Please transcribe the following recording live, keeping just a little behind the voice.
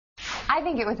I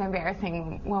think it was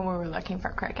embarrassing when we were looking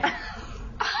for crickets.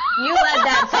 You led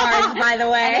that charge, by the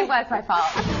way. And it was my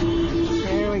fault.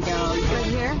 There we go. Right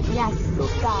here? Yes.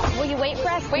 Stop. Will you wait for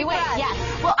us? Wait,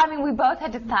 yes. Well, I mean, we both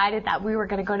had decided that we were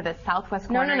going to go to the southwest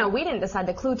corner. No, we didn't decide.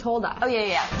 The clue told us. Oh,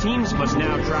 yeah. Teams must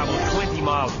now travel 20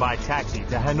 miles by taxi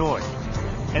to Hanoi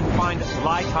and find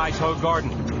Lai Tai To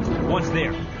Garden. Once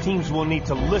there, teams will need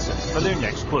to listen for their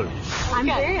next clue. I'm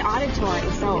very auditory,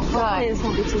 so hopefully this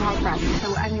won't be too hard for us.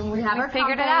 So, I mean, we compass,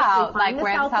 figured it out, like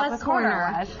where the southwest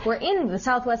corner was. We're in the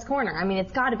southwest corner. I mean,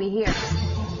 it's got to be here.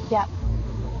 Yep.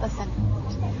 Listen.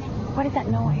 What is that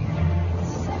noise?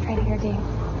 It's right here, Dee.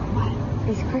 What?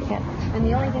 These crickets. And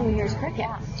the only thing we hear is crickets.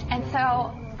 Yeah. And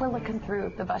so we're looking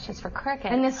through the bushes for crickets.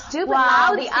 And this stupid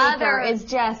Wow, the loudspeaker other is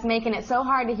just making it so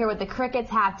hard to hear what the crickets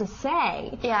have to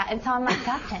say. Yeah, and so I'm like,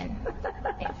 Dustin,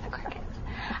 it's the crickets.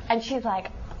 And she's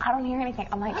like, I don't hear anything.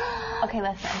 I'm like, okay,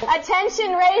 listen.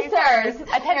 Attention racers!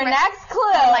 Your next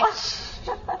clue. I'm like, shh.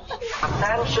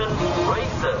 Attention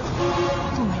racers.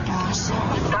 Oh my gosh.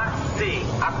 Taxi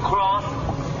across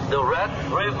the Red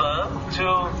River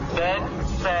to Ben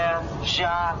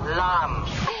Shalam.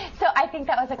 So I think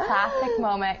that was a classic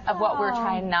moment of what we're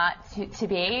trying not to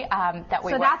be.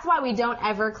 So that's why we don't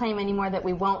ever claim anymore that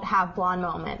we won't have blonde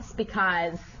moments,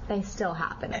 because they still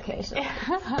happen occasionally. Yeah.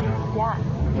 I don't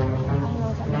know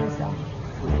what that means though.